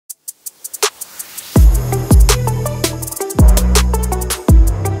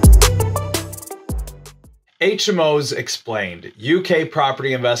HMOs Explained, UK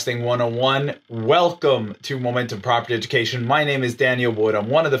Property Investing 101. Welcome to Momentum Property Education. My name is Daniel Wood.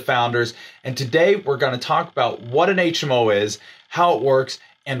 I'm one of the founders, and today we're going to talk about what an HMO is, how it works,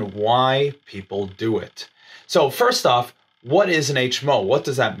 and why people do it. So first off, what is an HMO? What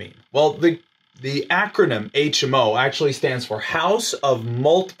does that mean? Well, the acronym HMO actually stands for House of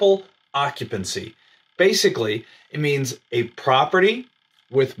Multiple Occupancy. Basically, it means a property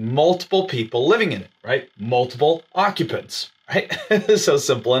with multiple people living in it, right? Multiple occupants, right? So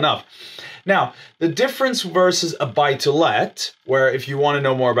simple enough. Now, the difference versus a buy-to-let, where if you want to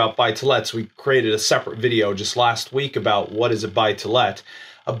know more about buy-to-lets, we created a separate video just last week about what is a buy-to-let.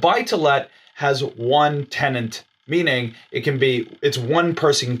 A buy-to-let has one tenant, meaning it's one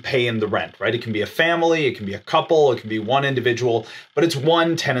person paying the rent, right? It can be a family, it can be a couple, it can be one individual, but it's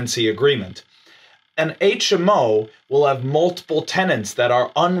one tenancy agreement. An HMO will have multiple tenants that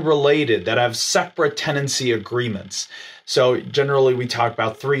are unrelated, that have separate tenancy agreements. So generally we talk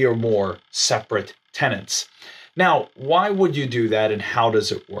about 3 or more separate tenants. Now, why would you do that and how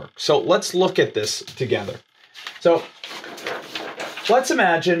does it work? So let's look at this together. So let's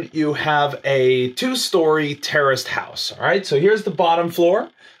imagine you have a 2-story terraced house, all right? So here's the bottom floor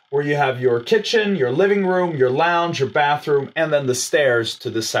where you have your kitchen, your living room, your lounge, your bathroom, and then the stairs to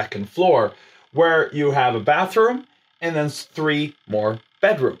the second floor, where you have a bathroom and then 3 more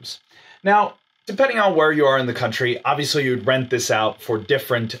bedrooms. Now, depending on where you are in the country, obviously you'd rent this out for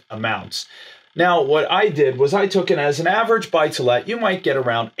different amounts. Now, what I did was I took it as an average buy-to-let. You might get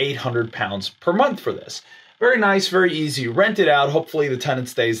around £800 per month for this. Very nice, very easy. Rent it out. Hopefully the tenant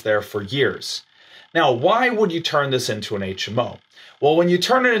stays there for years. Now, why would you turn this into an HMO? Well, when you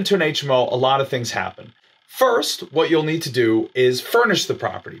turn it into an HMO, a lot of things happen. First, what you'll need to do is furnish the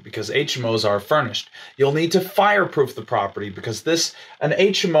property because HMOs are furnished. You'll need to fireproof the property because an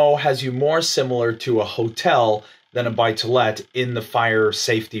HMO has you more similar to a hotel than a buy-to-let in the fire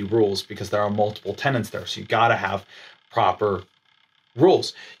safety rules because there are multiple tenants there. So you got to have proper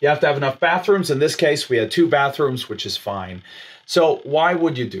rules. You have to have enough bathrooms. In this case, we had 2 bathrooms, which is fine. So why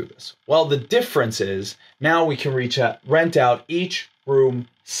would you do this? Well, the difference is now we can rent out each room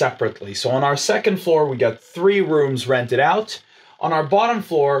separately. So on our second floor, we got 3 rooms rented out. On our bottom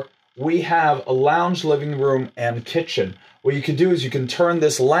floor, we have a lounge, living room, and kitchen. What you can do is you can turn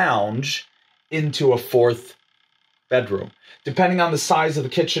this lounge into a 4th bedroom. Depending on the size of the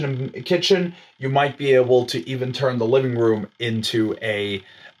kitchen, you might be able to even turn the living room into an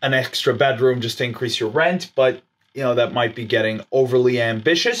extra bedroom just to increase your rent, but that might be getting overly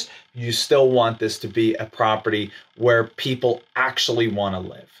ambitious. You still want this to be a property where people actually want to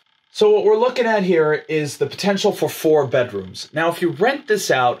live. So what we're looking at here is the potential for 4 bedrooms. Now, if you rent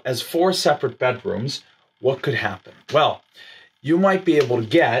this out as 4 separate bedrooms, what could happen? Well, you might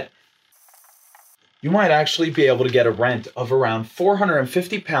actually be able to get a rent of around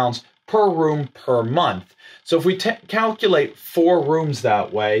 £450 per room per month. So if we calculate 4 rooms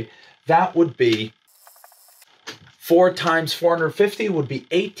that way, that would be 4 times 450 would be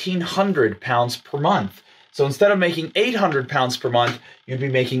 £1,800 per month. So instead of making £800 per month, you'd be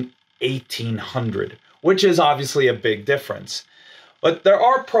making $1,800, which is obviously a big difference. But there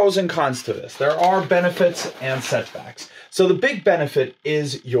are pros and cons to this. There are benefits and setbacks. So the big benefit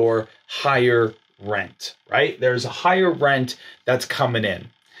is your higher rent, right? There's a higher rent that's coming in.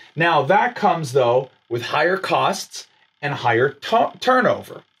 Now that comes though with higher costs and higher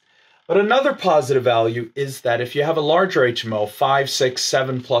turnover. But another positive value is that if you have a larger HMO, 5, 6,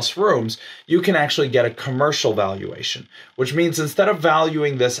 7 plus rooms, you can actually get a commercial valuation, which means instead of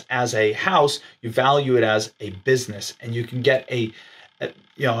valuing this as a house, you value it as a business, and you can get a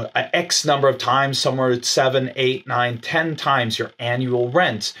X number of times, somewhere at 7, 8, 9, 10 times your annual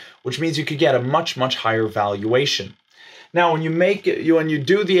rent, which means you could get a much, much higher valuation. Now, when you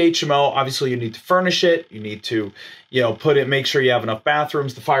do the HMO, obviously you need to furnish it. You need to, make sure you have enough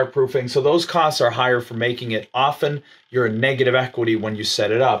bathrooms, the fireproofing. So those costs are higher for making it. Often you're a negative equity when you set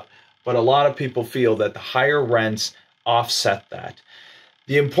it up, but a lot of people feel that the higher rents offset that.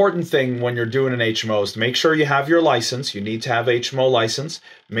 The important thing when you're doing an HMO is to make sure you have your license. You need to have HMO license.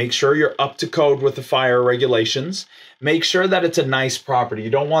 Make sure you're up to code with the fire regulations. Make sure that it's a nice property. You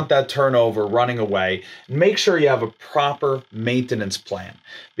don't want that turnover running away. Make sure you have a proper maintenance plan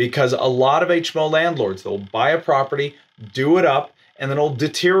because a lot of HMO landlords, they'll buy a property, do it up, and then it'll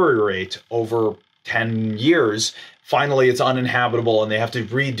deteriorate over 10 years finally it's uninhabitable and they have to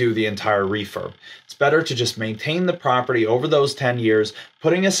redo the entire refurb. It's better to just maintain the property over those 10 years,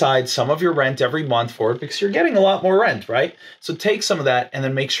 putting aside some of your rent every month for it because you're getting a lot more rent, right? So take some of that and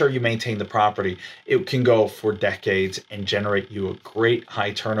then make sure you maintain the property. It can go for decades and generate you a great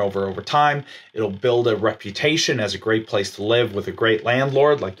high turnover over time. It'll build a reputation as a great place to live with a great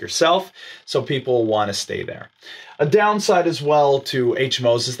landlord like yourself, so people will want to stay there. A downside as well to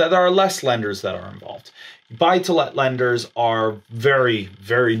HMOs is that there are less lenders that are involved. Buy-to-let lenders are very,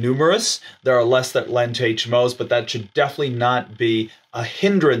 very numerous. There are less that lend to HMOs, but that should definitely not be a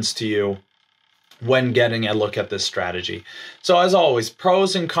hindrance to you when getting a look at this strategy. So as always,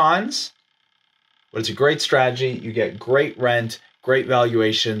 pros and cons, but it's a great strategy. You get great rent, great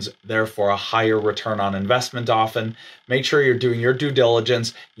valuations, therefore a higher return on investment often. Make sure you're doing your due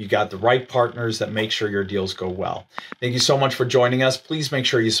diligence. You got the right partners that make sure your deals go well. Thank you so much for joining us. Please make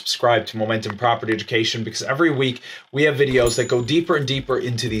sure you subscribe to Momentum Property Education because every week we have videos that go deeper and deeper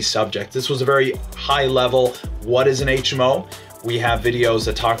into these subjects. This was a very high level, what is an HMO? We have videos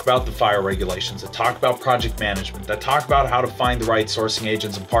that talk about the fire regulations, that talk about project management, that talk about how to find the right sourcing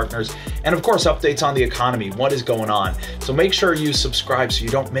agents and partners, and of course, updates on the economy, what is going on. So make sure you subscribe so you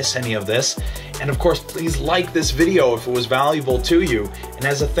don't miss any of this. And of course, please like this video if it was valuable to you. And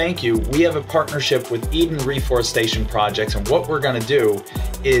as a thank you, we have a partnership with Eden Reforestation Projects. And what we're gonna do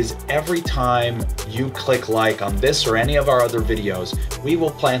is every time you click like on this or any of our other videos, we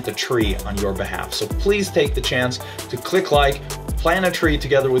will plant a tree on your behalf. So please take the chance to click like, plant a tree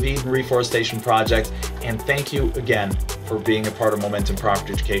together with Eden Reforestation Project. And thank you again for being a part of Momentum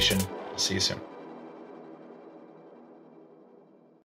Property Education. See you soon.